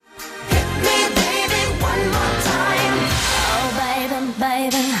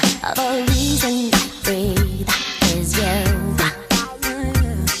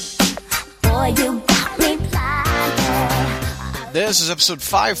This is episode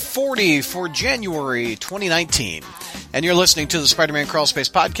 540 for January 2019. And you're listening to the Spider-Man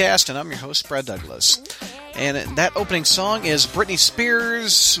Crawlspace podcast, and I'm your host, Brad Douglas. And that opening song is Britney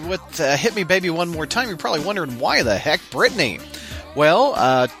Spears with Hit Me Baby One More Time. You're probably wondering, why the heck Britney?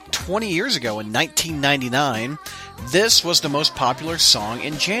 Well, 20 years ago in 1999, this was the most popular song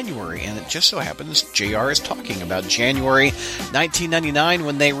in January, and it just so happens JR is talking about January 1999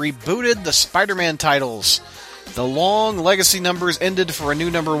 when they rebooted the Spider-Man titles. The long legacy numbers ended for a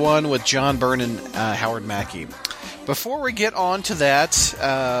new number one with John Byrne and Howard Mackie. Before we get on to that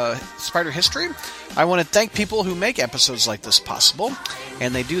Spider history, I want to thank people who make episodes like this possible,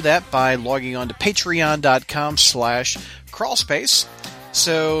 and they do that by logging on to patreon.com/crawlspace.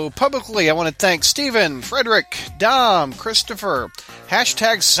 So, publicly, I want to thank Steven, Frederick, Dom, Christopher,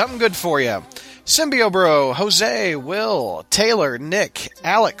 hashtag something good for you, Symbiobro, Jose, Will, Taylor, Nick,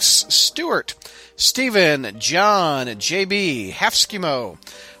 Alex, Stuart, Steven, John, JB, Halfskimo,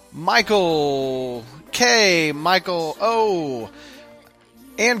 Michael K, Michael O,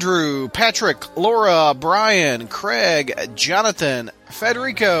 Andrew, Patrick, Laura, Brian, Craig, Jonathan,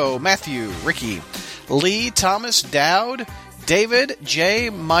 Federico, Matthew, Ricky, Lee, Thomas, Dowd, David,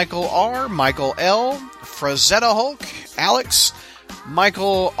 J, Michael R, Michael L, Frazetta Hulk, Alex,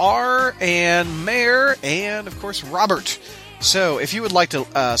 Michael R, and Mayor, and of course Robert. So, if you would like to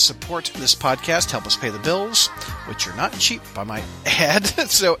support this podcast, help us pay the bills, which are not cheap, I might add,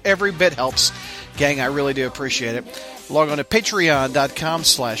 so every bit helps. Gang, I really do appreciate it. Log on to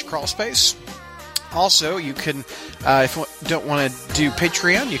patreon.com/crawlspace. Also, you can, if you don't want to do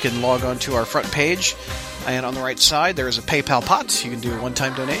Patreon, you can log on to our front page, and on the right side, there is a PayPal pot. You can do a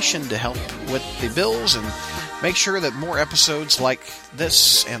one-time donation to help with the bills and make sure that more episodes like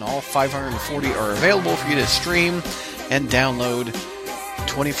this and all 540 are available for you to stream and download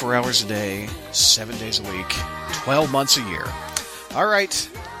 24 hours a day, 7 days a week, 12 months a year. All right,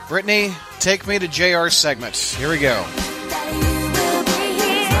 Brittany, take me to JR's segment. Here we go.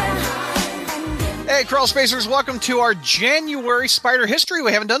 Hey, Crawl Spacers, welcome to our January Spider history.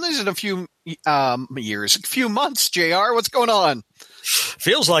 We haven't done these in a few years, a few months, JR. What's going on?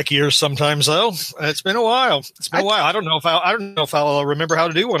 Feels like years sometimes, though. It's been a while. I don't know if I'll remember how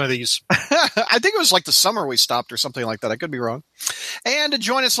to do one of these. I think it was like the summer we stopped or something like that. I could be wrong. And to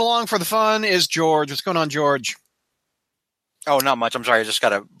join us along for the fun is George. What's going on, George? Oh, not much. I'm sorry. I just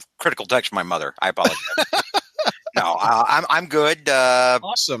got a critical text from my mother. I apologize. No, I'm good.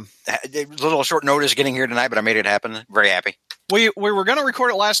 Awesome. A little short notice getting here tonight, but I made it happen. Very happy. We were going to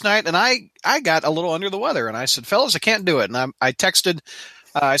record it last night, and I got a little under the weather, and I said, fellas, I can't do it. And I texted,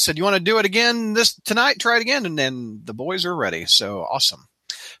 I said, you want to do it again tonight? Try it again. And then the boys are ready. So awesome.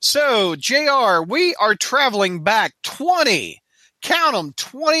 So, JR, we are traveling back 20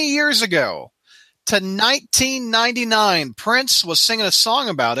 years ago to 1999. Prince was singing a song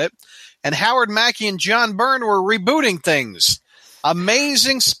about it, and Howard Mackie and John Byrne were rebooting things.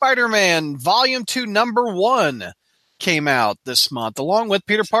 Amazing Spider-Man Volume 2 Number 1 came out this month, along with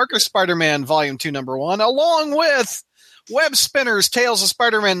Peter Parker's Spider-Man Volume 2 Number 1, along with Web Spinner's Tales of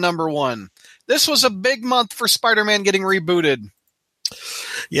Spider-Man Number 1. This was a big month for Spider-Man getting rebooted.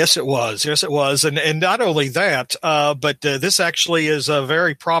 Yes, it was. And not only that, but this actually is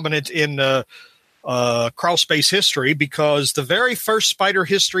very prominent in Crawlspace history, because the very first Spider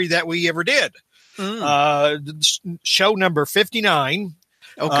history that we ever did, show number 59.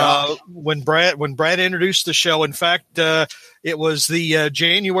 Oh God! When Brad introduced the show, in fact, it was the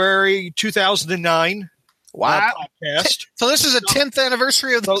January 2009 podcast. So this is a 10th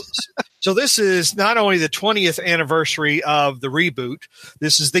anniversary of the. So this is not only the 20th anniversary of the reboot,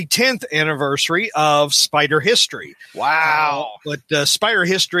 this is the 10th anniversary of Spider history. Wow. But Spider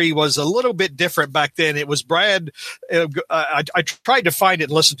history was a little bit different back then. It was Brad. I tried to find it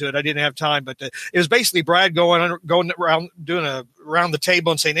and listen to it. I didn't have time, but it was basically Brad going around doing around the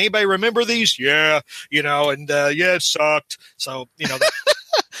table and saying, anybody remember these? Yeah. And yeah, it sucked. So,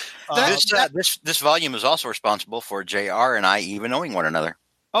 This volume is also responsible for JR and I even knowing one another.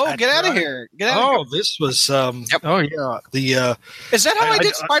 Oh, get out of here. This was, Yep. Oh yeah. Is that how I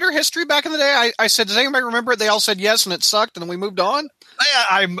did Spider history back in the day? I said, does anybody remember it? They all said yes, and it sucked, and then we moved on?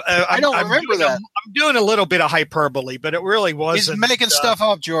 I don't remember that. I'm doing a little bit of hyperbole, but it really wasn't. He's making stuff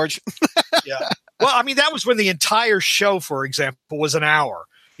up, George. Yeah. Well, I mean, that was when the entire show, for example, was an hour.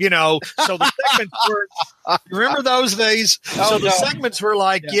 So the segments were, remember those days? Segments were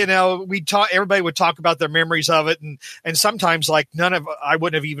like, everybody would talk about their memories of it. And sometimes like I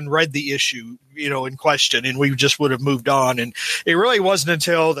wouldn't have even read the issue, in question, and we just would have moved on. And it really wasn't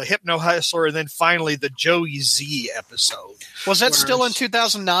until the Hypno Hustler and then finally the Joey Z episode. Was that still in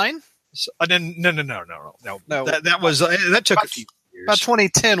 2009? No. That was, that took a few. about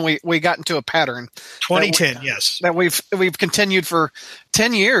 2010 we got into a pattern. 2010, yes. That we've continued for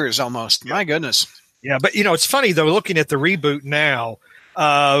 10 years almost. My goodness. Yeah, but it's funny though, looking at the reboot now.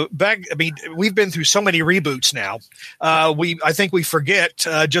 We've been through so many reboots now. I think we forget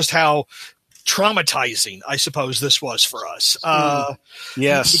just how traumatizing, I suppose, this was for us.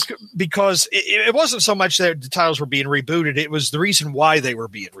 Yes, because it wasn't so much that the titles were being rebooted; it was the reason why they were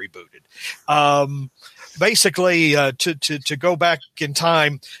being rebooted. Basically, to go back in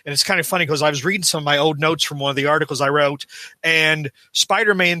time, and it's kind of funny because I was reading some of my old notes from one of the articles I wrote, and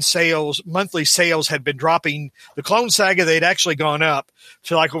Spider-Man monthly sales had been dropping. The Clone Saga, they'd actually gone up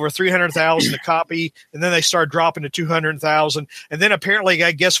to like over 300,000 a copy, and then they started dropping to 200,000, and then apparently,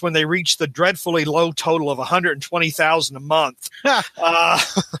 I guess when they reached the dreadfully low total of 120,000 a month,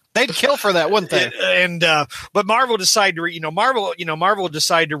 they'd kill for that, wouldn't they? But Marvel decided to, Marvel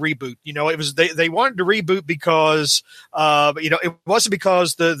decided to reboot. It was they wanted to reboot because it wasn't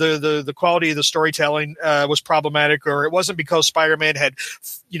because the quality of the storytelling was problematic, or it wasn't because Spider-Man had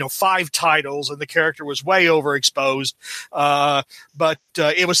 5 titles and the character was way overexposed, but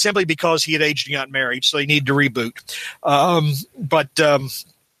it was simply because he had aged and gotten married, so they needed to reboot.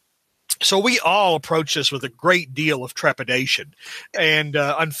 So we all approached this with a great deal of trepidation, and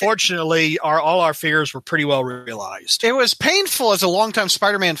unfortunately, all our fears were pretty well realized. It was painful as a longtime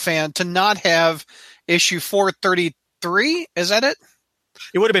Spider-Man fan to not have issue 433. Is that it?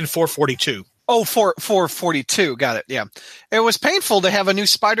 It would have been 442. Oh, 442. Got it. Yeah. It was painful to have a new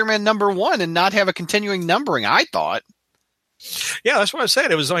Spider-Man #1 and not have a continuing numbering, I thought. Yeah, that's what I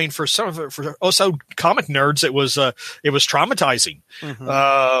said. It was, for also comic nerds, it was traumatizing.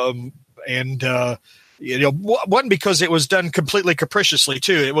 Mm-hmm. One, because it was done completely capriciously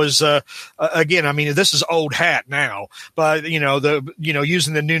too. It was again, this is old hat now, but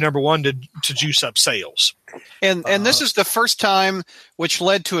using the new #1 to juice up sales. And this is the first time which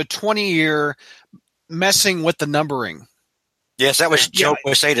led to a 20-year messing with the numbering. Yes, that was Joe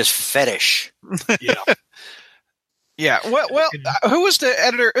Quesada's fetish. Yeah. Yeah. Well, who was the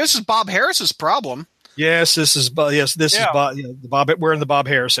editor? This is Bob Harris's problem. Yes, this is Bob. Bob. We're in the Bob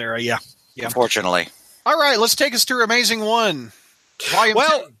Harris era. Yeah. Unfortunately. All right, let's take us through Amazing 1. Volume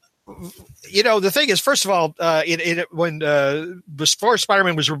 10. The thing is, first of all, when before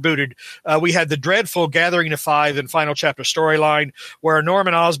Spider-Man was rebooted, we had the dreadful Gathering of Five and final chapter storyline, where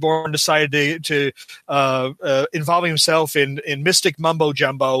Norman Osborn decided to involve himself in mystic mumbo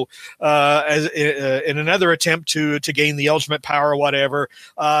jumbo in another attempt to gain the ultimate power or whatever,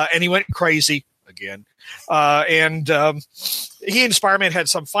 and he went crazy again. He and Spider-Man had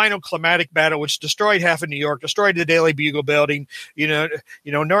some final climatic battle, which destroyed half of New York, destroyed the Daily Bugle building.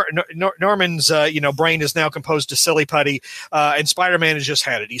 Norman's brain is now composed to silly putty, and Spider-Man has just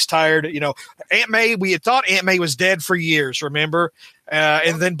had it. He's tired. Aunt May. We had thought Aunt May was dead for years. Remember,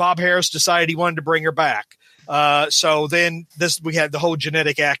 and then Bob Harris decided he wanted to bring her back. So then we had the whole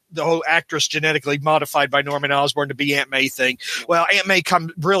actress genetically modified by Norman Osborn to be Aunt May thing. Well, Aunt May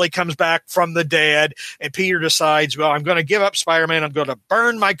comes back from the dead, and Peter decides, well, I'm going to give up Spider-Man. I'm going to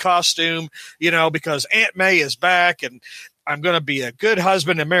burn my costume, because Aunt May is back, and I'm going to be a good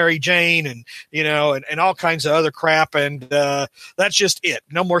husband to Mary Jane, and all kinds of other crap. And that's just it.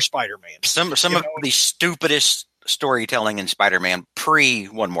 No more Spider-Man. Some of the stupidest storytelling in Spider-Man pre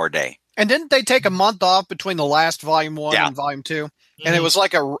One More Day. And didn't they take a month off between the last Volume 1 and Volume 2? Mm-hmm. And it was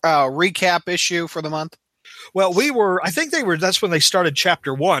like a recap issue for the month? Well, that's when they started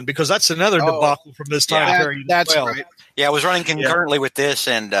Chapter 1, because that's another debacle from this time period. That's right. Yeah, it was running concurrently with this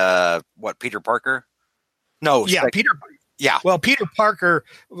and Peter Parker? No. Peter. Yeah. Well, Peter Parker,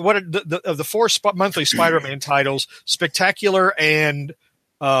 of the 4 monthly Spider-Man titles, Spectacular and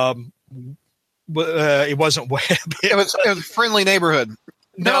it wasn't Web. It was Friendly Neighborhood.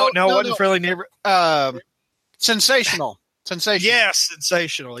 No, it wasn't Friendly Neighborhood. Sensational. Yes,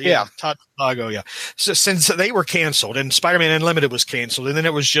 Sensational. Yeah. Todd Lago, yeah. So, since they were canceled, and Spider-Man Unlimited was canceled, and then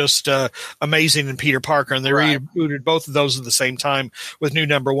it was just Amazing and Peter Parker, and they rebooted both of those at the same time with new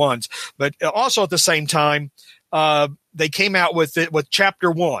 #1s. But also at the same time, they came out with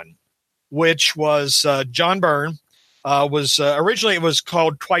Chapter 1, which was John Byrne. Originally it was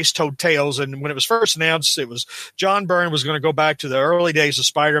called Twice Told Tales, and when it was first announced, it was John Byrne was going to go back to the early days of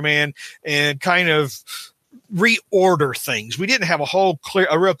Spider-Man and kind of reorder things. We didn't have a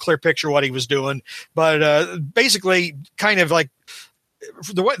real clear picture of what he was doing, but basically, kind of like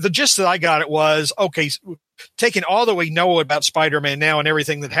the gist that I got, it was okay. Taking all that we know about Spider-Man now and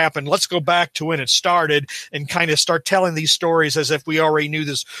everything that happened, let's go back to when it started and kind of start telling these stories as if we already knew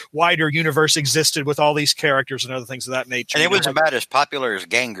this wider universe existed with all these characters and other things of that nature. And it was about as popular as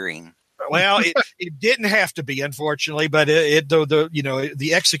Gangrene. Well, it didn't have to be, unfortunately, but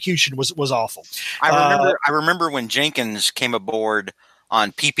the execution was awful. I remember when Jenkins came aboard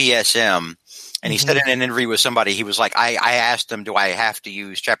on PPSM, and he said in an interview with somebody, he was like, I asked him, do I have to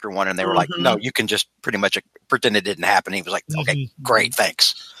use Chapter 1? And they were like, no, you can just pretty much pretend it didn't happen. He was like, okay, great,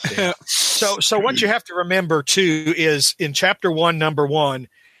 thanks. Yeah. So what you have to remember, too, is in Chapter 1, Number 1,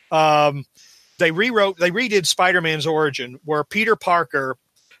 they redid Spider-Man's origin, where Peter Parker,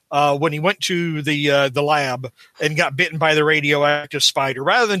 when he went to the lab and got bitten by the radioactive spider,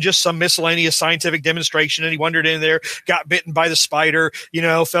 rather than just some miscellaneous scientific demonstration, and he wandered in there, got bitten by the spider,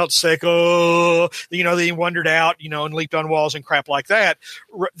 felt sick, then he wandered out, and leaped on walls and crap like that.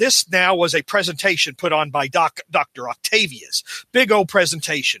 This now was a presentation put on by Dr. Octavius. Big old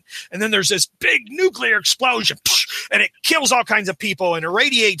presentation. And then there's this big nuclear explosion, and it kills all kinds of people and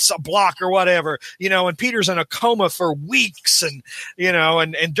irradiates a block or whatever, and Peter's in a coma for weeks, and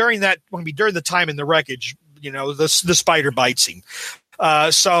during the time in the wreckage, the spider bites him.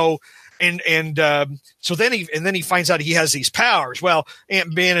 So then he finds out he has these powers. Well,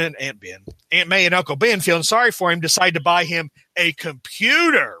 Aunt May and Uncle Ben, feeling sorry for him, decide to buy him a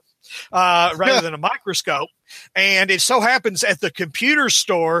computer rather than a microscope. And it so happens at the computer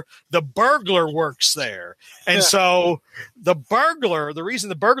store, the burglar works there. And so the reason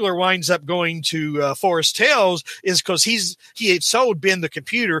the burglar winds up going to Forest Hills is because he had sold Ben the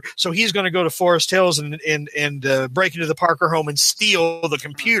computer. So he's going to go to Forest Hills and break into the Parker home and steal the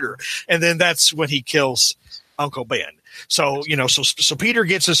computer. And then that's when he kills Uncle Ben. So, so Peter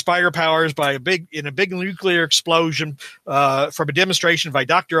gets his spider powers in a big nuclear explosion from a demonstration by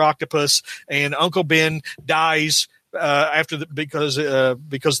Dr. Octopus, and Uncle Ben dies because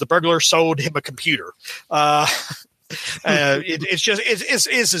the burglar sold him a computer.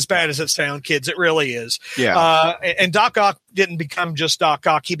 It's as bad as it sounds, kids. It really is. Yeah. And Doc Ock didn't become just Doc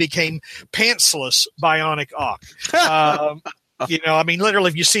Ock. He became pantsless Bionic Ock. Literally,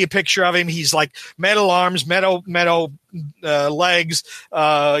 if you see a picture of him, he's like metal arms, metal legs.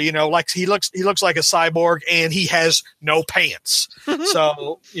 Like he looks like a cyborg, and he has no pants.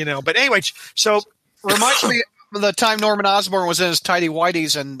 So, but anyway, so reminds me of the time Norman Osborn was in his tidy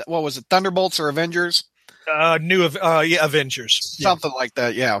whities and what was it, Thunderbolts or Avengers? Avengers, something like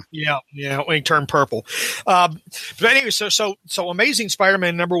that. Yeah. When he turned purple. But anyway, so Amazing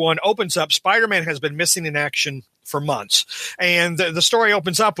Spider-Man number 1 opens up. Spider-Man has been missing in action for months, and the story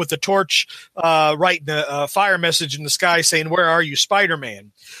opens up with the Torch writing a fire message in the sky saying, "Where are you,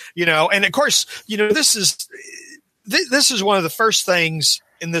 Spider-Man?" And of course, this is one of the first things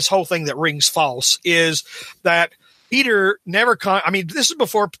in this whole thing that rings false, is that Peter never. This is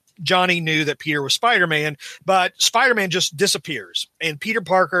before Johnny knew that Peter was Spider-Man, but Spider-Man just disappears, and Peter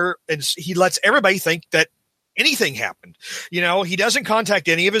Parker, and he lets everybody think that anything happened. He doesn't contact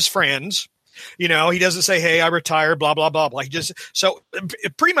any of his friends. He doesn't say, "Hey, I retired," blah, blah, blah, blah.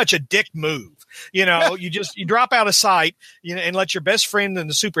 Pretty much a dick move. You drop out of sight, and let your best friend in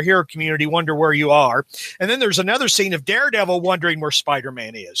the superhero community wonder where you are. And then there's another scene of Daredevil wondering where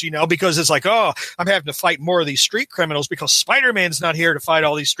Spider-Man is, because it's like, oh, I'm having to fight more of these street criminals because Spider-Man's not here to fight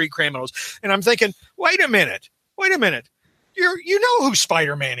all these street criminals. And I'm thinking, wait a minute. You know who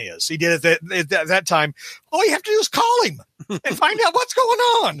Spider-Man is. He did it at that time. All you have to do is call him and find out what's going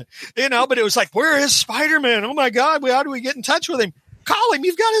on. But it was like, where is Spider-Man? Oh my God, how do we get in touch with him? Call him.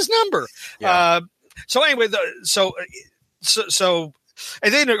 You've got his number. Yeah. So anyway,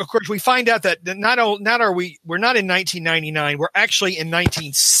 and then of course we find out that we're not in 1999. We're actually in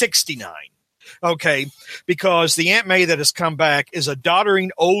 1969. Okay, because the Aunt May that has come back is a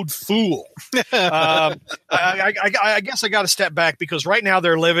doddering old fool. I guess I got to step back, because right now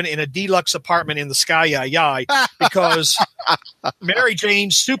they're living in a deluxe apartment in the Sky because Mary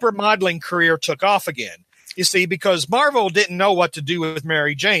Jane's supermodeling career took off again. You see, because Marvel didn't know what to do with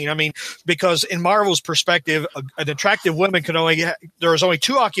Mary Jane. Because in Marvel's perspective, an attractive woman there was only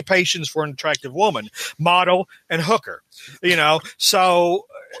 2 occupations for an attractive woman: model and hooker. So.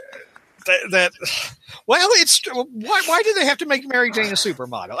 Why do they have to make Mary Jane a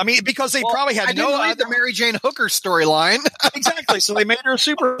supermodel? Because they probably had the Mary Jane Hooker storyline. Exactly. So they made her a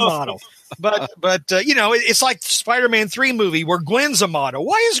supermodel. But it's like Spider-Man 3 movie where Gwen's a model.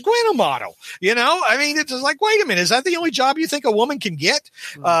 Why is Gwen a model? It's like, wait a minute, is that the only job you think a woman can get?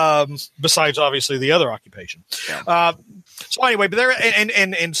 Besides obviously the other occupation. Yeah. So anyway, but there and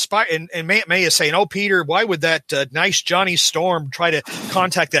Aunt May is saying, "Oh, Peter, why would that nice Johnny Storm try to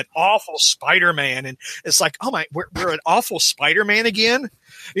contact that awful Spider-Man?" And it's like, oh my, we're an awful Spider-Man again.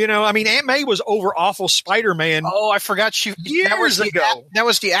 Aunt May was over awful Spider-Man. Oh, I forgot years ago. That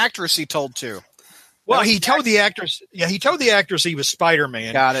was the actress he told to. Well, he told the actress. Yeah, he told the actress he was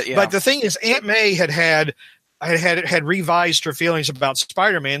Spider-Man. Got it. Yeah. But the thing is, Aunt May had revised her feelings about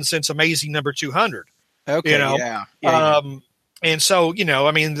Spider-Man since Amazing number 200. Okay. You know? Yeah. And so, you know,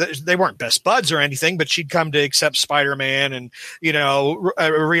 I mean, they weren't best buds or anything, but she'd come to accept Spider-Man and, you know,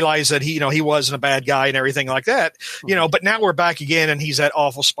 realize that he wasn't a bad guy and everything like that, you know, but now we're back again and he's that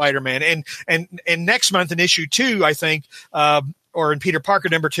awful Spider-Man. And next month in issue 2, I think, or in Peter Parker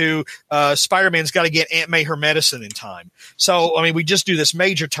number 2, Spider-Man's got to get Aunt May her medicine in time. So, I mean, we just do this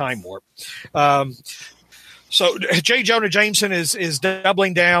major time warp. So J. Jonah Jameson is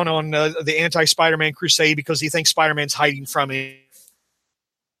doubling down on the anti-Spider-Man crusade because he thinks Spider-Man's hiding from him.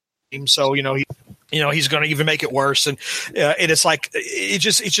 So he's going to even make it worse, and it's like it's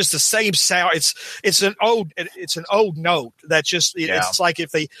just the same sound. It's an old note that just it's like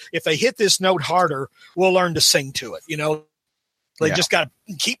if they hit this note harder, we'll learn to sing to it. You know. They just got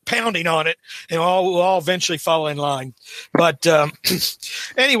to keep pounding on it, and we'll all eventually fall in line. But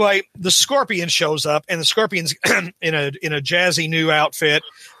anyway, the Scorpion shows up, and the Scorpion's in a jazzy new outfit,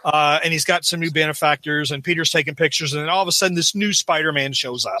 and he's got some new benefactors, and Peter's taking pictures, and then all of a sudden this new Spider-Man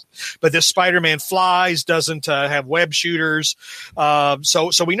shows up. But this Spider-Man flies, doesn't have web shooters,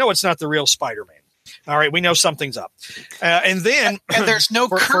 so we know it's not the real Spider-Man. All right, we know something's up, and then there's no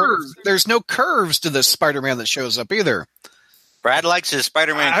curves. There's no curves to this Spider-Man that shows up either. Brad likes his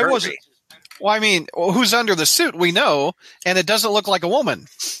Spider-Man curvy. Well, I mean, who's under the suit? We know, and it doesn't look like a woman.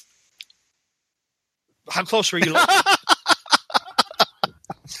 How close were you looking?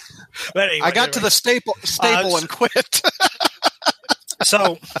 But anyway, I got to the staple and quit.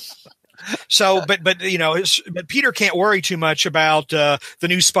 But you know, but Peter can't worry too much about the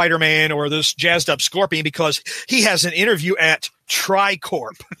new Spider-Man or this jazzed up Scorpion because he has an interview at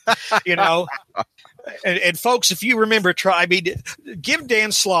Tricorp. You know. And folks, if you remember, give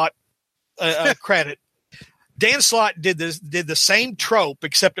Dan Slott credit. Dan Slott did the same trope,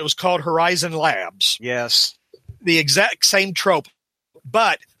 except it was called Horizon Labs. Yes, the exact same trope,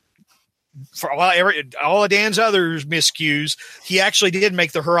 but for all of Dan's other miscues, he actually did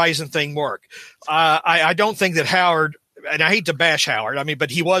make the Horizon thing work. I don't think that Howard. And I hate to bash Howard. I mean,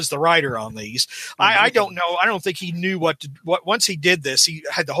 but he was the writer on these. I don't know. I don't think he knew what once he did this, he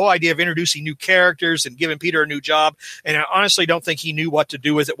had the whole idea of introducing new characters and giving Peter a new job. And I honestly don't think he knew what to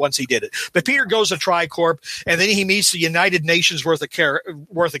do with it once he did it. But Peter goes to Tricorp, and then he meets the United Nations worth of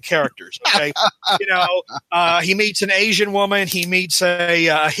characters. Okay. You know, he meets an Asian woman. He meets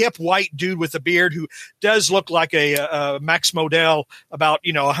a hip white dude with a beard who does look like a Max Modell, about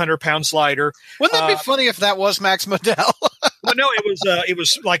 100 pounds lighter. Wouldn't that be funny if that was Max Modell? Well, no, it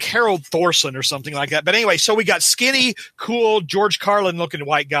was like Harold Thorson or something like that. But anyway, so we got skinny, cool George Carlin looking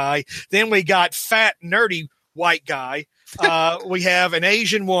white guy. Then we got fat, nerdy white guy. We have an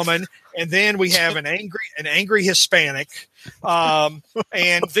Asian woman, and then we have an angry Hispanic.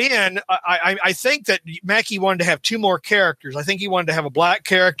 And then I think that Mackie wanted to have 2 more characters. I think he wanted to have a black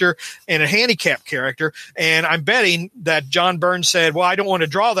character and a handicapped character. And I'm betting that John Byrne said, well, I don't want to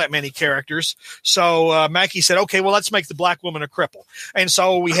draw that many characters. So Mackie said, okay, well, let's make the black woman a cripple. And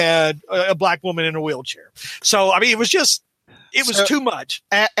so we had a black woman in a wheelchair. So, I mean, it was too much.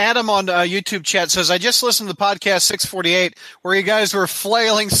 Adam on YouTube chat says, I just listened to the podcast 648 where you guys were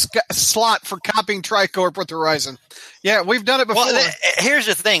flailing Slott for copying Tricorp with Horizon. Yeah, we've done it before. Well, here's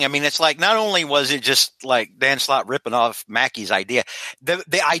the thing. I mean, it's like not only was it just like Dan Slott ripping off Mackie's idea,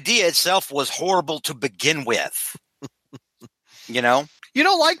 the idea itself was horrible to begin with. You know? You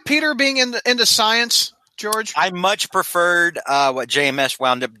don't like Peter being into science, George? I much preferred what JMS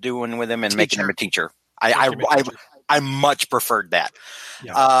wound up doing with him and making him a teacher. I much preferred that.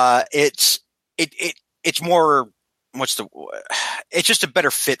 Yeah. It's more. It's just a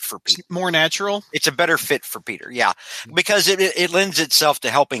better fit for Peter. More natural. It's a better fit for Peter. Yeah. Because it lends itself to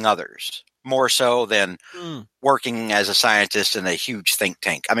helping others more so than working as a scientist in a huge think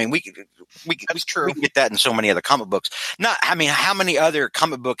tank. I mean, that's true. We can get that in so many other comic books. How many other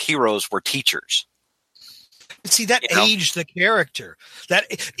comic book heroes were teachers? See, that aged the character. That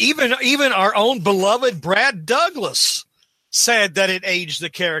even our own beloved Brad Douglas said that it aged the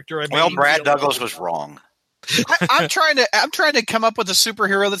character. Well, Brad Douglas was wrong. I'm trying to come up with a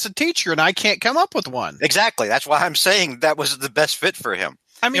superhero that's a teacher, and I can't come up with one. Exactly. That's why I'm saying that was the best fit for him.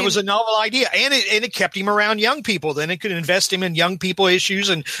 I mean, it was a novel idea, and it kept him around young people. Then it could invest him in young people issues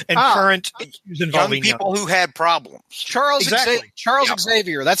and current issues involving young people who had problems. Charles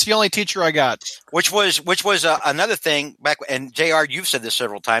Xavier. That's the only teacher I got. Which was another thing back. And JR, you've said this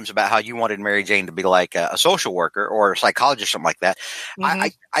several times about how you wanted Mary Jane to be like a social worker or a psychologist, something like that.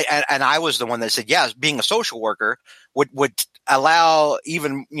 Mm-hmm. I was the one that said, being a social worker would allow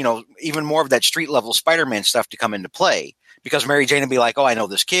even more of that street level Spider-Man stuff to come into play, because Mary Jane would be like, oh, I know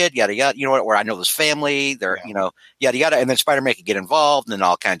this kid, yada yada, or I know this family, they're yada yada, and then Spider-Man could get involved, and then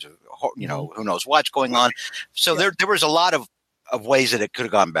all kinds of who knows what's going on. So there was a lot of ways that it could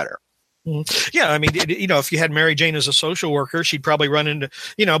have gone better. Yeah, I mean, if you had Mary Jane as a social worker, she'd probably run into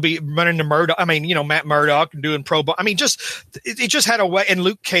Murdoch. I mean, Matt Murdock and doing pro. I mean, it just had a way, and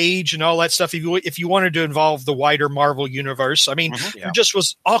Luke Cage and all that stuff. If you wanted to involve the wider Marvel universe, I mean, there just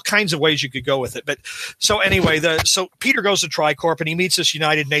was all kinds of ways you could go with it. But so anyway, so Peter goes to Tricorp and he meets this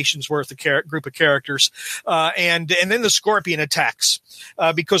United Nations worth of group of characters, and then the Scorpion attacks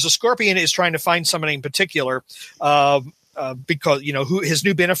because the Scorpion is trying to find somebody in particular. Because who his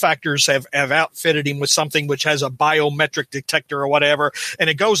new benefactors have outfitted him with something which has a biometric detector or whatever, and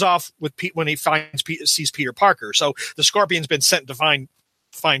it goes off with when he sees Peter Parker. So the Scorpion's been sent to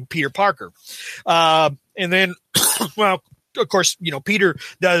find Peter Parker, and then well. Of course, Peter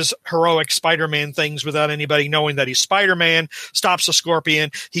does heroic Spider-Man things without anybody knowing that he's Spider-Man, stops the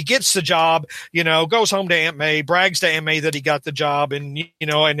Scorpion. He gets the job, goes home to Aunt May, brags to Aunt May that he got the job, and,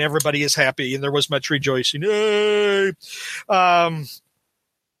 and everybody is happy, and there was much rejoicing. Yay!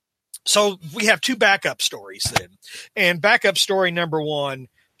 So we have two backup stories then. And backup story number one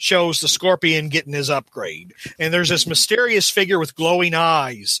shows the Scorpion getting his upgrade. And there's this mysterious figure with glowing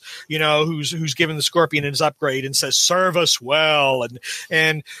eyes, who's given the Scorpion his upgrade and says, serve us well.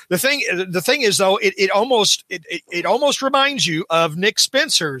 And the thing is though, it almost reminds you of Nick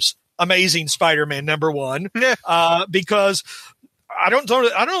Spencer's Amazing Spider-Man #1, because I don't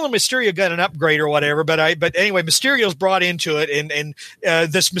know Mysterio got an upgrade or whatever, but anyway, Mysterio's brought into it, and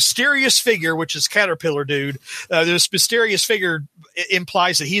this mysterious figure, which is Caterpillar Dude, this mysterious figure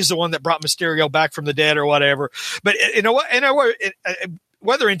implies that he's the one that brought Mysterio back from the dead or whatever. But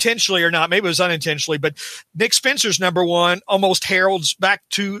whether intentionally or not, maybe it was unintentionally, but Nick Spencer's #1 almost heralds back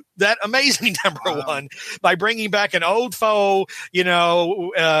to that Amazing #1 by bringing back an old foe,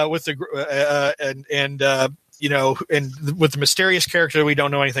 with the and with the mysterious character we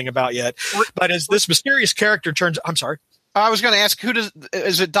don't know anything about yet. But as this mysterious character I'm sorry. I was going to ask,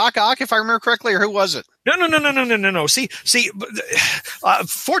 is it Doc Ock, if I remember correctly, or who was it? No. See,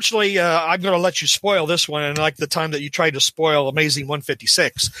 fortunately, I'm going to let you spoil this one, and like the time that you tried to spoil Amazing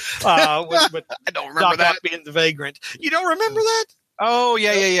 156. With I don't remember Doc that. Ock being the Vagrant. You don't remember that? Oh,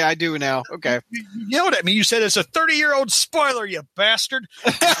 yeah, I do now. Okay. You yelled at me. You said it's a 30-year-old spoiler, you bastard.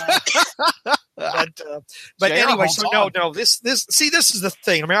 But anyway, so no. This is the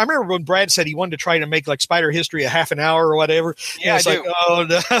thing. I mean, I remember when Brad said he wanted to try to make like Spider History a half an hour or whatever. Yeah, it's like, oh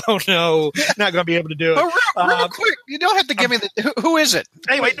no, not going to be able to do it. Oh, real quick, you don't have to give me who is it?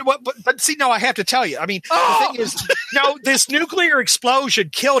 Anyway, but see, no, I have to tell you. I mean, the thing is, this nuclear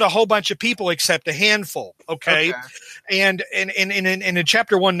explosion killed a whole bunch of people except a handful. Okay. And in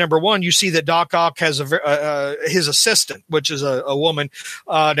chapter 1, #1, you see that Doc Ock has his assistant, which is a woman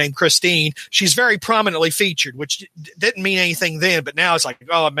named Christine. She's very prominently featured, which didn't mean anything then, but now it's like,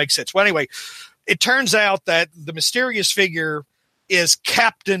 oh, it makes sense. Well, anyway, it turns out that the mysterious figure is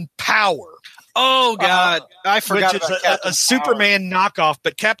Captain Power. Oh God, I forgot which about is a Superman knockoff,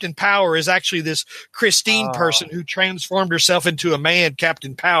 but Captain Power is actually this Christine person who transformed herself into a man,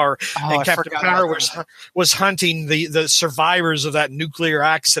 Captain Power, and Captain Power was hunting the survivors of that nuclear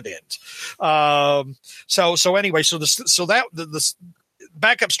accident. So anyway, the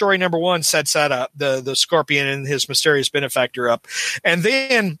backup story #1 sets that up, the Scorpion and his mysterious benefactor up, and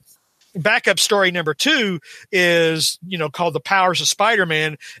then backup story #2 is, called The Powers of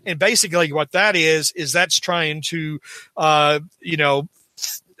Spider-Man. And basically what that is that's trying to,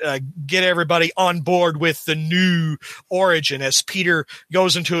 get everybody on board with the new origin as Peter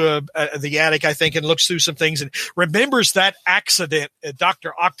goes into the attic, I think, and looks through some things and remembers that accident at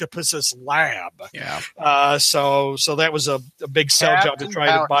Dr. Octopus's lab. Yeah. So that was a big sell job to try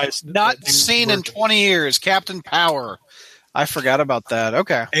to buy us. Not seen in 20 years, Captain Power. I forgot about that.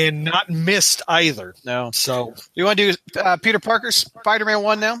 Okay. And not missed either. No. So you want to do Peter Parker's Spider-Man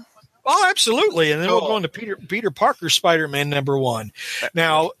 1 now? Oh, absolutely. And then we'll go into Peter Parker Spider-Man #1.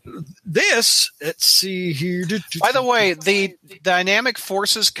 Now, let's see here. By the way, the Dynamic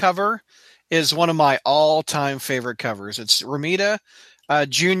Forces cover is one of my all-time favorite covers. It's Romita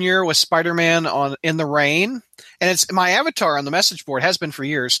Jr. with Spider-Man in the rain. And it's my avatar on the message board, has been for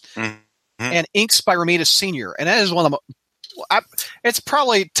years. Mm-hmm. And inks by Romita Sr. And that is one of it's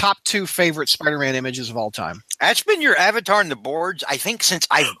probably top 2 favorite Spider-Man images of all time. That's been your avatar on the boards, I think, since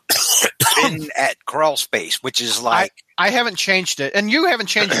I've been at Crawl Space, which is like... I haven't changed it. And you haven't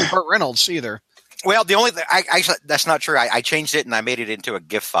changed it Burt Reynolds either. Well, the only thing... that's not true. I changed it and I made it into a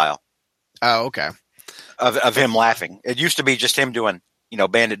GIF file. Oh, okay. of him laughing. It used to be just him doing,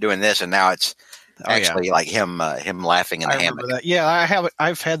 Bandit doing this, and now it's actually like him laughing in the hammock. That. Yeah,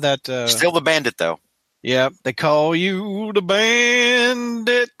 I've had that. Still the Bandit though. Yeah, they call you the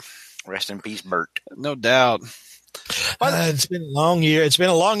Bandit. Rest in peace, Bert. No doubt. It's been a long year. It's been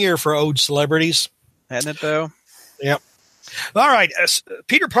a long year for old celebrities, hasn't it? Though. Yep. All right,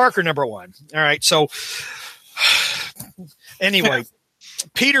 Peter Parker, number one. All right, so anyway,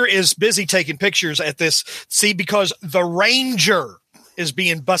 Peter is busy taking pictures at this. See, because the Ranger is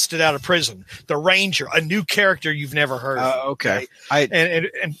being busted out of prison. The Ranger, a new character you've never heard of. Okay.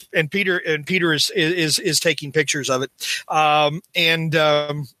 And Peter is taking pictures of it.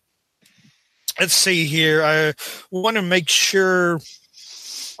 Let's see here. I want to make sure.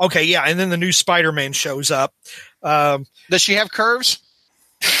 Okay, yeah, and then the new Spider-Man shows up. Does she have curves?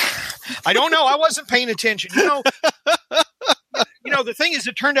 I don't know. I wasn't paying attention. The thing is,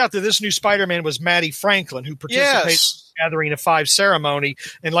 it turned out that this new Spider-Man was Maddie Franklin, who participated in the Gathering of Five ceremony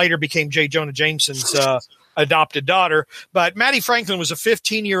and later became J. Jonah Jameson's adopted daughter. But Maddie Franklin was a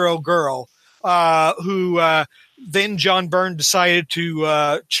 15-year-old girl who then John Byrne decided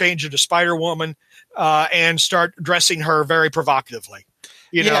to change her to Spider-Woman and start dressing her very provocatively.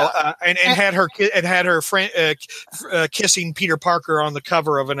 And had her friend kissing Peter Parker on the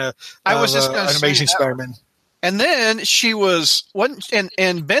cover of an Amazing Spider-Man. And then she was and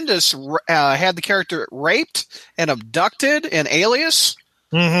Bendis had the character raped and abducted in Alias.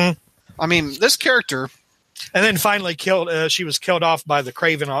 Mm-hmm. I mean, this character. And then finally killed. She was killed off by the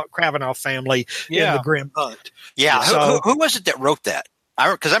Kravinoff family in the Grim Hunt. Yeah, so, who was it that wrote that?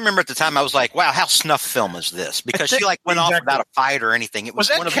 Because I remember at the time I was like, "Wow, how snuff film is this?" Because she went off without a fight or anything. It was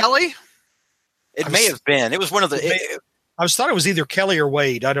that Kelly? It may have been. It was one of the. I thought it was either Kelly or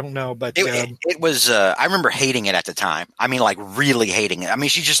Wade. I don't know, but it was. I remember hating it at the time. I mean, like really hating it. I mean,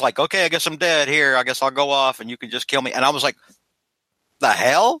 she's just like, "Okay, I guess I'm dead here. I guess I'll go off, and you can just kill me." And I was like, "The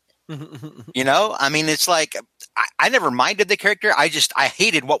hell." I mean, it's like I never minded the character. I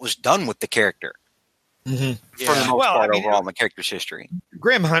hated what was done with the character. Mm-hmm. For the most part, overall in the character's history.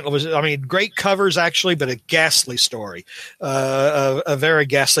 Grim Hunt was, great covers actually, but a ghastly story, a very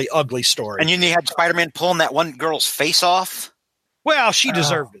ghastly, ugly story. And you had Spider-Man pulling that one girl's face off. Well, she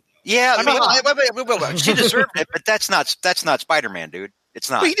deserved it. Yeah, she deserved it, but that's not Spider-Man, dude.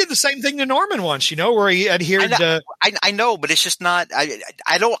 It's not. Well, he did the same thing to Norman once, where he adhered. I know, but it's just not.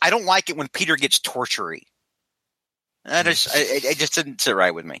 I don't like it when Peter gets tortury. It just didn't sit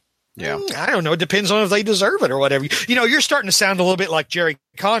right with me. Yeah, I don't know. It depends on if they deserve it or whatever. You're starting to sound a little bit like Jerry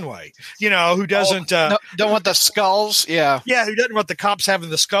Conway. Who doesn't don't want the skulls. Yeah, who doesn't want the cops having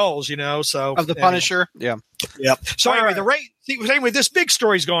the skulls. So of the Punisher. Yeah. So anyway, this big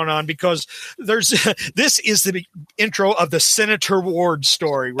story's going on because this is the intro of the Senator Ward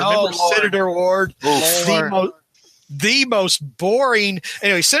story. Remember Senator Ward? The most boring.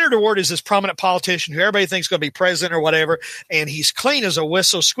 Anyway, Senator Ward is this prominent politician who everybody thinks is going to be president or whatever, and he's clean as a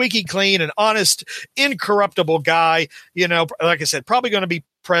whistle, squeaky clean, an honest, incorruptible guy. Like I said, probably going to be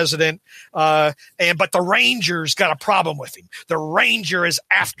president. But the Ranger's got a problem with him. The Ranger is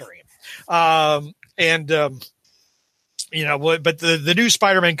after him. But the new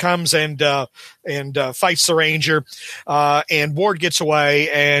Spider-Man comes and fights the Ranger, and Ward gets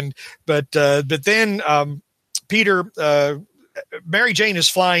away, but then Peter, Mary Jane is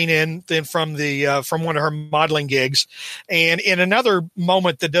flying in then from one of her modeling gigs, and in another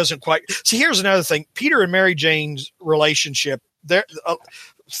moment that doesn't quite see. Here's another thing: Peter and Mary Jane's relationship,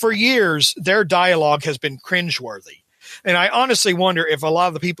 for years, their dialogue has been cringeworthy, and I honestly wonder if a lot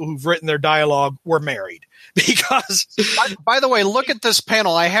of the people who've written their dialogue were married. Because, by the way, look at this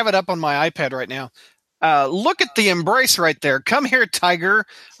panel. I have it up on my iPad right now. Look at the embrace right there. Come here, Tiger.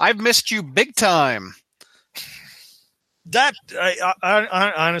 I've missed you big time. That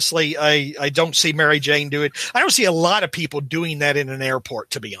I honestly, I don't see Mary Jane do it. I don't see a lot of people doing that in an airport,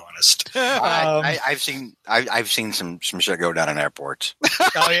 to be honest. I've seen some shit go down in airports.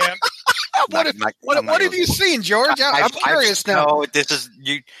 Oh yeah. What have you seen, George? I'm curious now. No, this is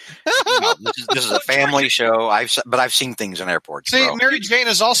this is a family show. I've seen things in airports. See, bro. Mary Jane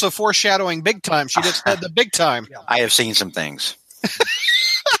is also foreshadowing big time. She just said the big time. I have seen some things.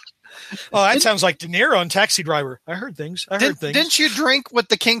 Oh, that sounds like De Niro on Taxi Driver. I heard things. Didn't you drink with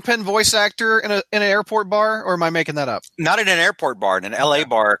the Kingpin voice actor in an airport bar, or am I making that up? Not in an airport bar, in an LA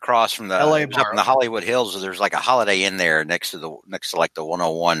bar across from the LA bar. Up in the Hollywood Hills. There's like a Holiday Inn there next to like the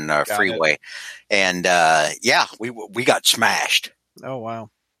 101 freeway, and we got smashed. Oh wow.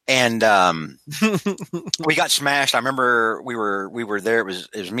 And we got smashed. I remember we were there. It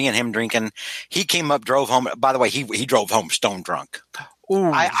was me and him drinking. He came up, drove home. By the way, he drove home stone drunk.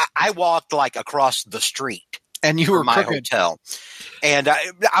 Ooh. I walked like across the street. And you were my crooked. hotel. And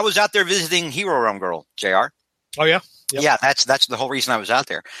I was out there visiting Hero Realm Girl, JR. Oh, yeah? Yep. Yeah, that's the whole reason I was out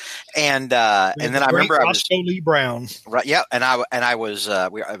there. And then I remember I was Lee Brown. Right. Yeah. And I was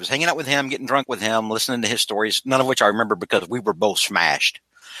hanging out with him, getting drunk with him, listening to his stories, none of which I remember because we were both smashed.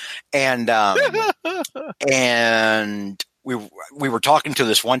 And, and we were talking to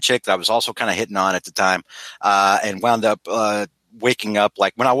this one chick that I was also kind of hitting on at the time, and wound up, waking up.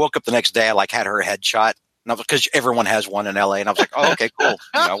 Like when I woke up the next day, I like had her headshot. And because everyone has one in LA, and I was like, "Oh, okay, cool,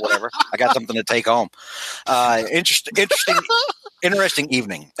 whatever. I got something to take home." Interesting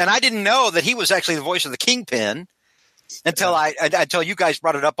evening. And I didn't know that he was actually the voice of the Kingpin until you guys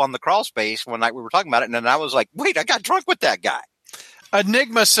brought it up on the crawl space one night we were talking about it, and then I was like, "Wait, I got drunk with that guy."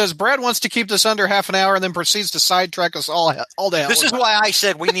 Enigma says Brad wants to keep this under half an hour and then proceeds to sidetrack us all day. This is why I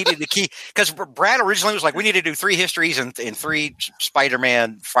said we needed to keep, because Brad originally was like, we need to do 3 histories and 3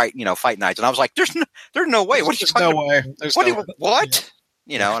 Spider-Man fight nights, and I was like, there's no way. What are you talking about? What?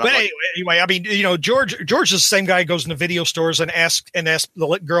 But anyway, I mean, George is the same guy who goes into video stores and asks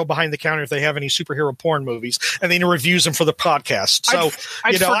the girl behind the counter if they have any superhero porn movies, and then he reviews them for the podcast. So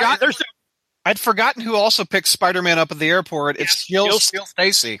I'd forgotten who also picked Spider-Man up at the airport. It's Jill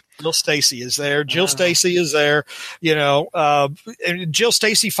Stacy. Jill Stacy is there. Jill Stacy is there. And Jill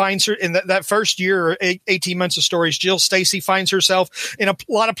Stacy finds her in that first year or 18 months of stories. Jill Stacy finds herself in a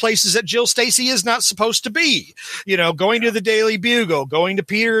lot of places that Jill Stacy is not supposed to be. Going to the Daily Bugle, going to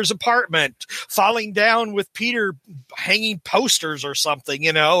Peter's apartment, falling down with Peter hanging posters or something.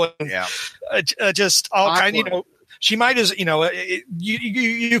 Just all kind. She might as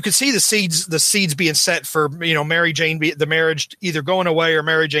you could see the seeds being set for Mary Jane the marriage either going away or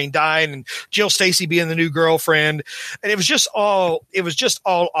Mary Jane dying and Jill Stacy being the new girlfriend, and it was just all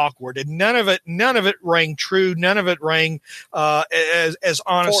awkward, and none of it rang true, none of it rang as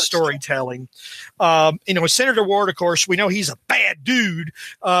honest storytelling. Senator Ward, of course, we know he's a bad dude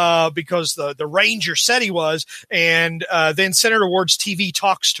because the Ranger said he was, and then Senator Ward's TV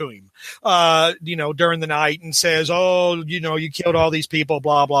talks to him during the night and says, "Oh, you killed all these people,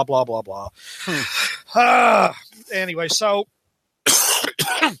 blah, blah, blah, blah, blah." Anyway, so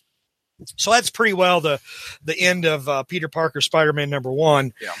that's pretty well the end of Peter Parker Spider-Man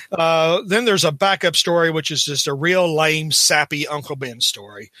 #1. Yeah. Then there's a backup story, which is just a real lame, sappy Uncle Ben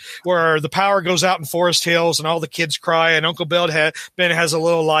story, where the power goes out in Forest Hills and all the kids cry, and Uncle Ben has a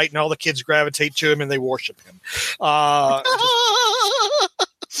little light, and all the kids gravitate to him and they worship him.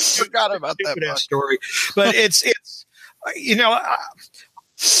 Forgot about that story, but it's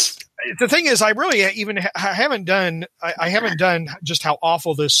the thing is, I really haven't done just how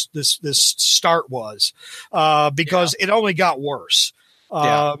awful this start was, because it only got worse.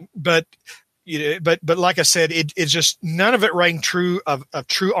 But like I said, it's just none of it rang true of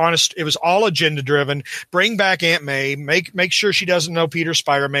true honest. It was all agenda driven. Bring back Aunt May. Make sure she doesn't know Peter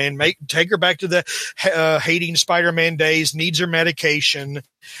Spider-Man. Take her back to the hating Spider-Man days. Needs her medication.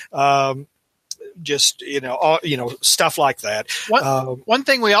 Stuff like that. One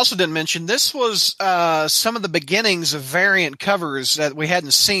thing we also didn't mention, this was some of the beginnings of variant covers that we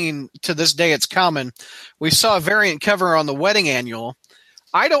hadn't seen. To this day, it's common. We saw a variant cover on the Wedding Annual.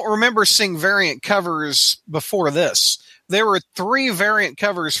 I don't remember seeing variant covers before this. There were 3 variant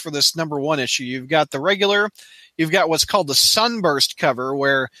covers for this #1 issue. You've got the regular, you've got what's called the Sunburst cover,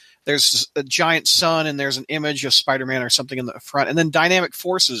 where there's a giant sun and there's an image of Spider-Man or something in the front. And then Dynamic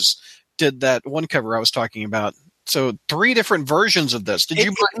Forces did that one cover I was talking about. So 3 different versions of this.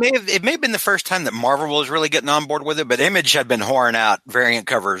 It may have been the first time that Marvel was really getting on board with it, but Image had been whoring out variant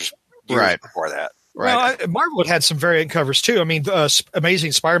covers years before that. Right. Well, Marvel had some variant covers too. I mean,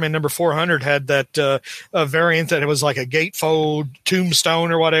 Amazing Spider-Man #400 had that variant that it was like a gatefold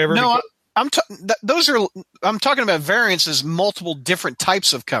tombstone or whatever. No, I'm talking about variants as multiple different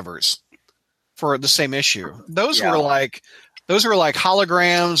types of covers for the same issue. Those were like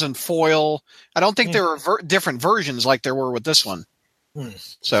holograms and foil. I don't think there were different versions like there were with this one.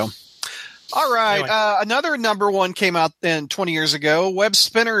 So. All right. Anyway. Another #1 came out then 20 years ago. Web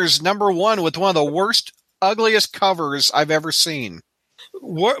Spinners #1 with one of the worst, ugliest covers I've ever seen.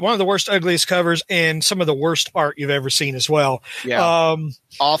 One of the worst, ugliest covers, and some of the worst art you've ever seen as well. Yeah.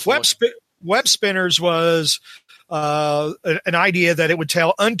 Awful. Web Spinners was an idea that it would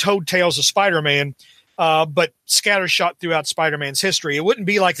tell untold tales of Spider-Man, but scattershot throughout Spider-Man's history. It wouldn't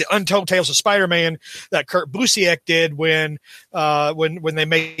be like the Untold Tales of Spider-Man that Kurt Busiek did when they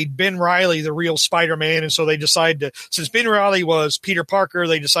made Ben Reilly the real Spider-Man, and so they decided to, since Ben Reilly was Peter Parker,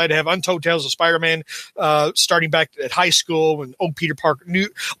 they decided to have Untold Tales of Spider-Man starting back at high school and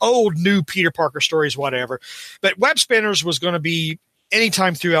old new Peter Parker stories, whatever. But Web Spinners was going to be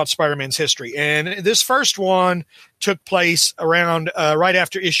anytime throughout Spider-Man's history. And this first one took place around right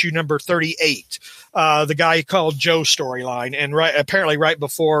after issue number 38, the guy called Joe storyline, and apparently right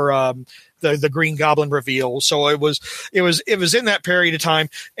before the Green Goblin reveal. So it was in that period of time,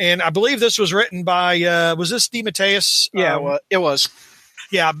 and I believe this was written by was this DeMatteis? Yeah, well, it was.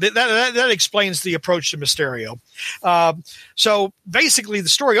 Yeah, that explains the approach to Mysterio. So basically, the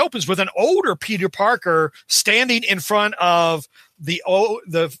story opens with an older Peter Parker standing in front of the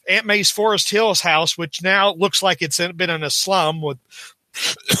Aunt May's Forest Hills house, which now looks like it's been in a slum with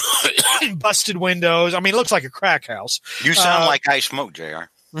busted windows. I mean, it looks like a crack house. You sound like I smoke, JR.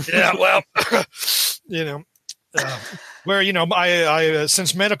 Yeah, well, where I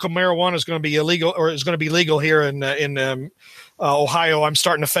since medical marijuana is going to be illegal, or is going to be legal here in Ohio, I'm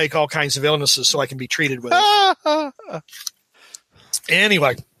starting to fake all kinds of illnesses so I can be treated with it.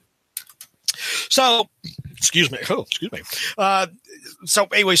 Anyway, so excuse me. So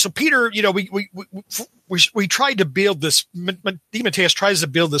Peter, we tried to build this. DeMatteis tries to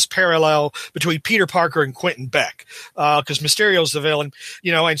build this parallel between Peter Parker and Quentin Beck, because Mysterio's the villain,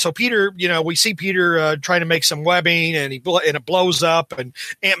 and so Peter, we see Peter trying to make some webbing, and it blows up, and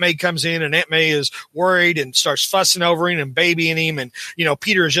Aunt May comes in, and Aunt May is worried and starts fussing over him and babying him, and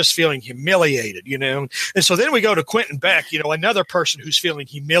Peter is just feeling humiliated, and so then we go to Quentin Beck, another person who's feeling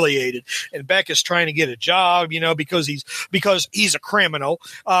humiliated, and Beck is trying to get a job, because he's a criminal,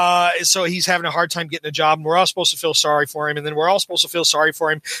 so he's having a hard time getting a job, and we're all supposed to feel sorry for him, and then we're all supposed to feel sorry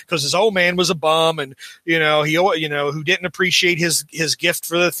for him because his old man was a bum, and who didn't appreciate his gift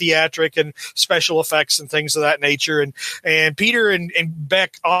for the theatric and special effects and things of that nature, and Peter and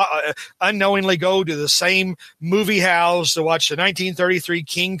Beck unknowingly go to the same movie house to watch the 1933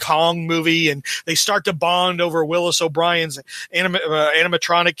 King Kong movie, and they start to bond over Willis O'Brien's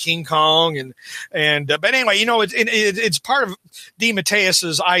animatronic King Kong, but anyway, it's part of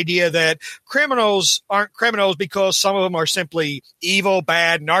DeMatteis's idea that criminals aren't criminals because some of them are simply evil,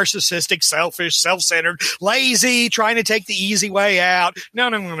 bad, narcissistic, selfish, self-centered, lazy, trying to take the easy way out. No.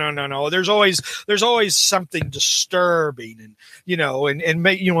 There's always something disturbing, and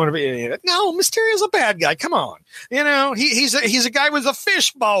make you want to be. No, Mysterio's a bad guy. Come on, he's a guy with a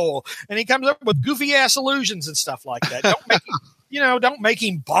fishbowl, and he comes up with goofy ass illusions and stuff like that. Don't make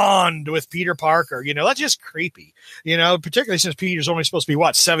him bond with Peter Parker. That's just creepy. Particularly since Peter's only supposed to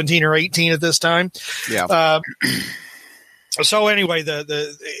be 17 or 18 at this time. Yeah. So anyway,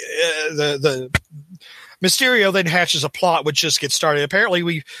 the Mysterio then hatches a plot which just gets started.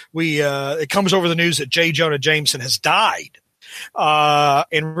 Apparently, it comes over the news that J. Jonah Jameson has died.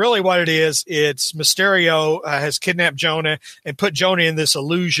 And really what it is, it's Mysterio has kidnapped Jonah and put Jonah in this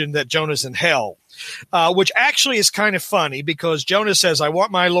illusion that Jonah's in hell. Which actually is kind of funny because Jonah says, "I want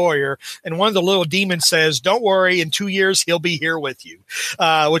my lawyer," and one of the little demons says, "Don't worry, in 2 years he'll be here with you,"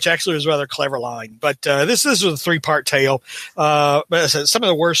 which actually was a rather clever line. But this is a 3-part tale. But some of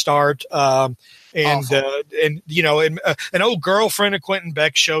the worst art. An old girlfriend of Quentin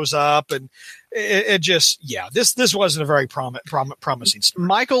Beck shows up, and this wasn't a very promising story.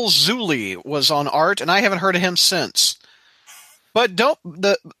 Michael Zulli was on art, and I haven't heard of him since. But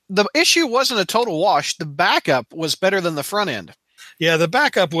the issue wasn't a total wash. The backup was better than the front end. Yeah, the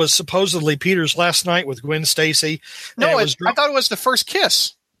backup was supposedly Peter's last night with Gwen Stacy. No, I thought it was the first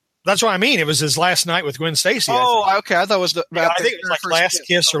kiss. That's what I mean. It was his last night with Gwen Stacy. Oh, okay. I thought it was I think it was like last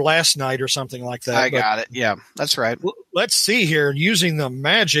kiss or last night or something like that. Got it. Yeah, that's right. Let's see here. Using the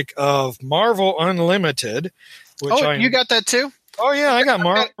magic of Marvel Unlimited. You got that too? Oh, yeah, I got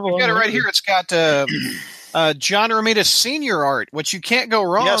Marvel. You got it right here. It's got John Romita Sr. art, which you can't go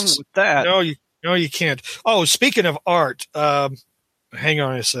wrong with that. No, you can't. Oh, speaking of art, hang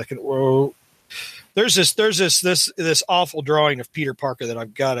on a second. Whoa. There's this awful drawing of Peter Parker that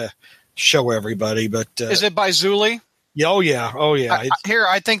I've got to show everybody. But is it by Zulli? Oh yeah. Here,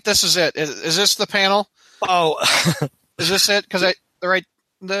 I think this is it. Is this the panel? Oh, is this it? Because is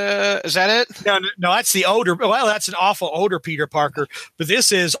that it? No, that's the older. Well, that's an awful older Peter Parker, but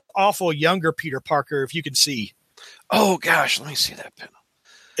this is awful younger Peter Parker. If you can see. Oh gosh, let me see that panel.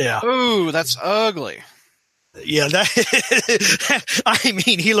 Yeah. Ooh, that's ugly. Yeah, I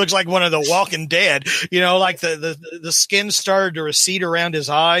mean, he looks like one of the Walking Dead. Like the skin started to recede around his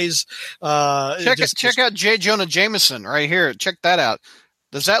eyes. Check out J. Jonah Jameson right here. Check that out.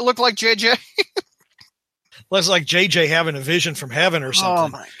 Does that look like JJ? Looks like JJ having a vision from heaven or something. Oh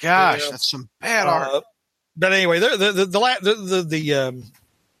my gosh, that's some bad art. But anyway,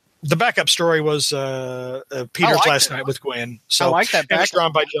 the backup story was Peter's last night with Gwen. So I like that. It was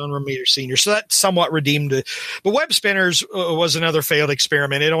drawn by John Romita Sr. So that somewhat redeemed it. But Web Spinners was another failed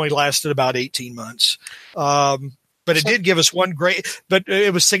experiment. It only lasted about 18 months. But But it did give us one great. But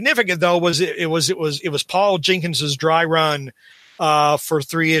it was significant though. It was Paul Jenkins's dry run for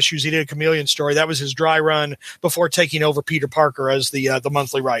 3 issues. He did a Chameleon story. That was his dry run before taking over Peter Parker as the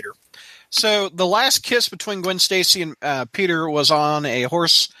monthly writer. So the last kiss between Gwen Stacy and Peter was on a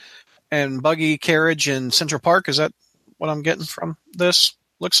horse and buggy carriage in Central Park. Is that what I'm getting from this?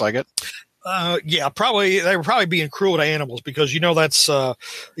 Looks like it. Yeah, probably they were probably being cruel to animals because that's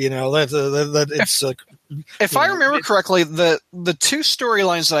it's. If I remember correctly, the 2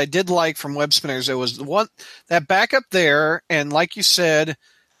 storylines that I did like from Web Spinners, it was the one that back up there, and like you said,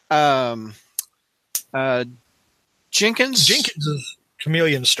 Jenkins'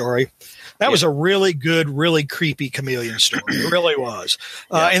 Chameleon story. That was a really good, really creepy Chameleon story. It really was.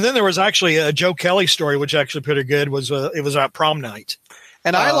 And then there was actually a Joe Kelly story, which actually pretty good. It was at prom night.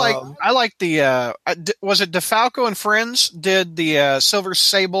 And I like the was it DeFalco and Friends did the Silver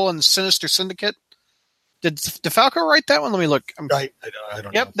Sable and Sinister Syndicate? Did DeFalco write that one? Let me look. I don't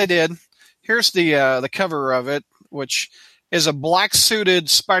know. Yep, they did. Here's the cover of it, which is a black suited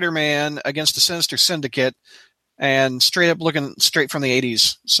Spider-Man against the Sinister Syndicate, and looking straight from the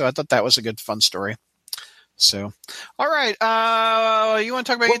 80s. So I thought that was a good, fun story. So, all right. You want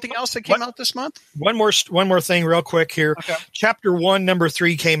to talk about anything else that came out this month? One more thing real quick here. Okay. Chapter 1, number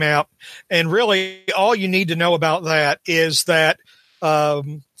 3 came out. And really all you need to know about that is that,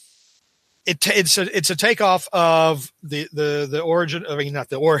 it's a takeoff of the origin. I mean, not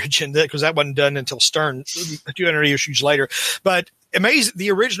the origin, because that wasn't done until Stern 200 issues later. But the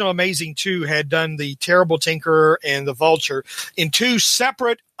original Amazing 2 had done the Terrible Tinkerer and the Vulture in 2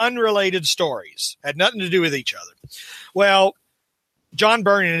 separate, unrelated stories. Had nothing to do with each other. Well, John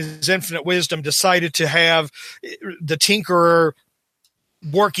Byrne, in his infinite wisdom, decided to have the Tinkerer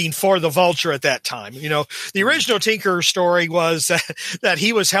working for the Vulture at that time. The original Tinkerer story was that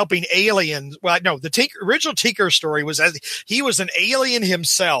he was helping aliens. Well, no, the original Tinkerer story was that he was an alien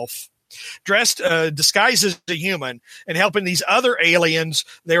himself, disguised as a human, and helping these other aliens.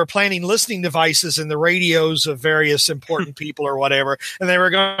 They were planting listening devices in the radios of various important people or whatever, and they were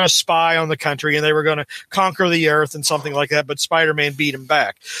going to spy on the country, and they were going to conquer the earth and something like that, but Spider-Man beat him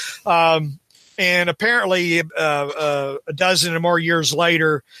back. And apparently, a dozen or more years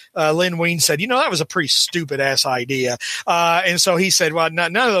later, Len Wein said, that was a pretty stupid-ass idea. And so he said, well,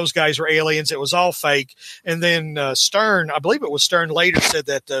 none of those guys were aliens. It was all fake. And then Stern, I believe it was Stern, later said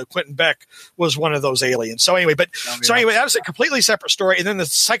that Quentin Beck was one of those aliens. So anyway, that was a completely separate story. And then the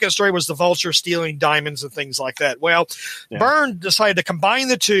second story was the Vulture stealing diamonds and things like that. Well, Byrne decided to combine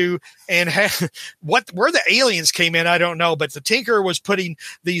the 2 and where the aliens came in, I don't know. But the Tinkerer was putting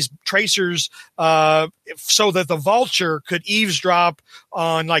these tracers so that the Vulture could eavesdrop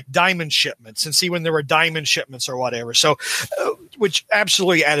on like diamond shipments and see when there were diamond shipments or whatever. So, which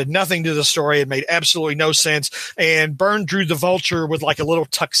absolutely added nothing to the story. It made absolutely no sense. And Byrne drew the Vulture with like a little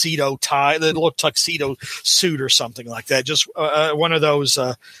tuxedo tie, a little tuxedo suit or something like that. Just one of those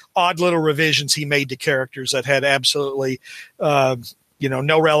odd little revisions he made to characters that had absolutely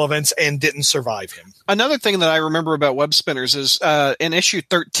no relevance and didn't survive him. Another thing that I remember about Web Spinners is in issue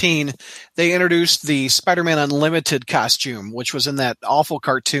 13, they introduced the Spider-Man Unlimited costume, which was in that awful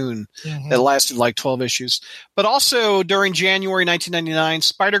cartoon that lasted like 12 issues. But also during January 1999,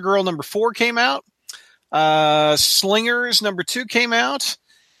 Spider-Girl number 4 came out. Slingers number 2 came out.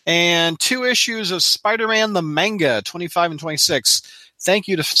 And 2 issues of Spider-Man the manga, 25 and 26. Thank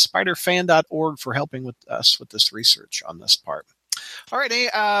you to spiderfan.org for helping with us with this research on this part. All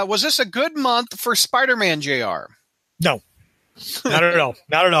right, was this a good month for Spider-Man, JR? No, not at all.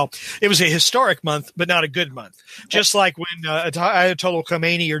 Not at all. It was a historic month, but not a good month. Just like when Ayatollah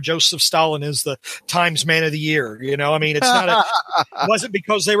Khomeini or Joseph Stalin is the Times Man of the Year. It's not. It wasn't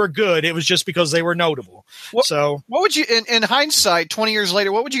because they were good. It was just because they were notable. What would you, in hindsight, 20 years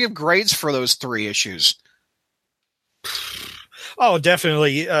later, what would you give grades for those 3 issues? Oh,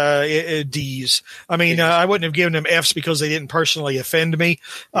 definitely D's. I mean, I wouldn't have given them F's because they didn't personally offend me,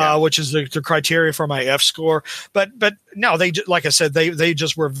 which is the criteria for my F score. But no, like I said, they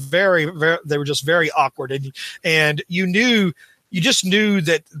just were very, very, they were just very awkward, and you just knew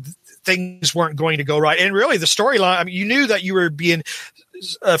that things weren't going to go right. And really, the storyline, I mean, you knew that you were being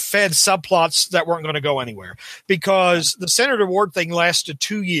fed subplots that weren't going to go anywhere because the Senator Ward thing lasted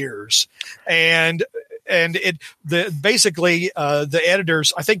 2 years, and the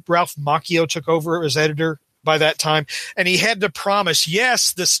editors, I think Ralph Macchio took over as editor by that time, and he had to promise,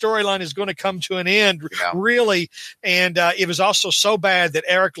 yes, the storyline is going to come to an end, really. And it was also so bad that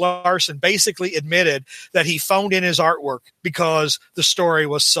Eric Larson basically admitted that he phoned in his artwork because the story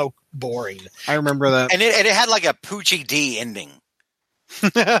was so boring. I remember that. And it had like a Poochie D ending.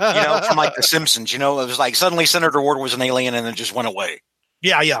 from like The Simpsons. It was like suddenly Senator Ward was an alien and then just went away.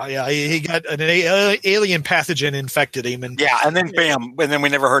 Yeah. He got an alien pathogen infected him, and then bam, and then we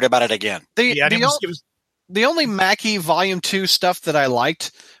never heard about it again. The only Mackie Volume 2 stuff that I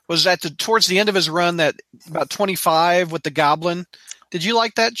liked was towards the end of his run, that about 25 with the Goblin. Did you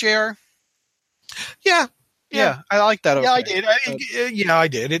like that, JR? Yeah, I like that. Okay. Yeah, I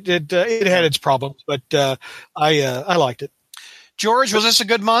did. I did. It had its problems, but I liked it. George, was this a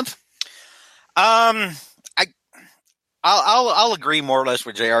good month? I'll agree more or less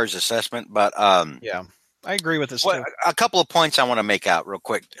with JR's assessment, but I agree with this too. A couple of points I want to make out real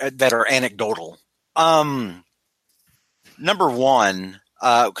quick that are anecdotal. Number one,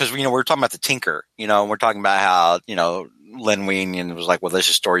 because we're talking about the Tinker, and we're talking about how Len Wein was like, well, this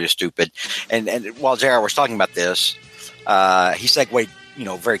story is stupid, and while JR was talking about this, he segued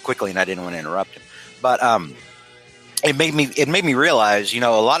very quickly, and I didn't want to interrupt him, but it made me realize, a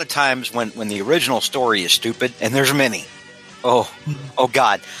lot of times when the original story is stupid, and there's many, oh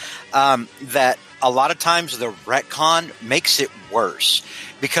God, that a lot of times the retcon makes it worse,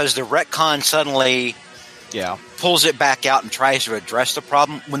 because the retcon suddenly pulls it back out and tries to address the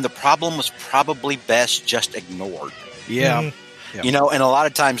problem when the problem was probably best just ignored. Yeah. And a lot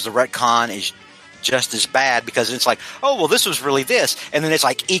of times the retcon is just as bad, because it's like, oh, well, this was really this, and then it's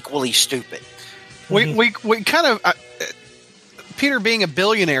like equally stupid. We kind of Peter being a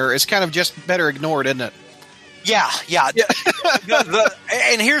billionaire is kind of just better ignored, isn't it? Yeah.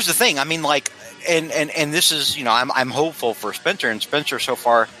 And here's the thing. I mean, like, and this is, I'm hopeful for Spencer, and Spencer so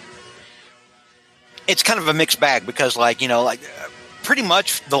far, it's kind of a mixed bag, because pretty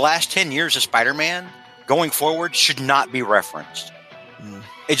much the last 10 years of Spider-Man going forward should not be referenced.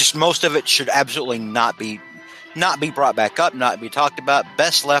 It just, most of it should absolutely not be brought back up, not be talked about,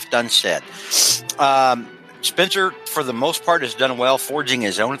 best left unsaid. Spencer, for the most part, has done well forging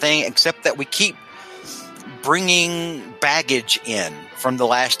his own thing, except that we keep bringing baggage in from the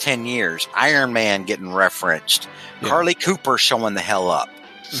last 10 years. Iron Man getting referenced. Yeah. Carly Cooper showing the hell up.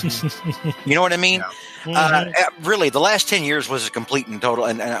 You know what I mean? Yeah. Really, the last 10 years was a complete and total,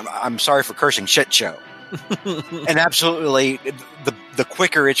 and I'm sorry for cursing, shit show. And absolutely, the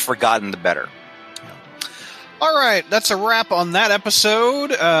quicker it's forgotten, the better. All right, that's a wrap on that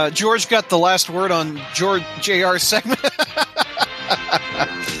episode. George got the last word on JR's segment.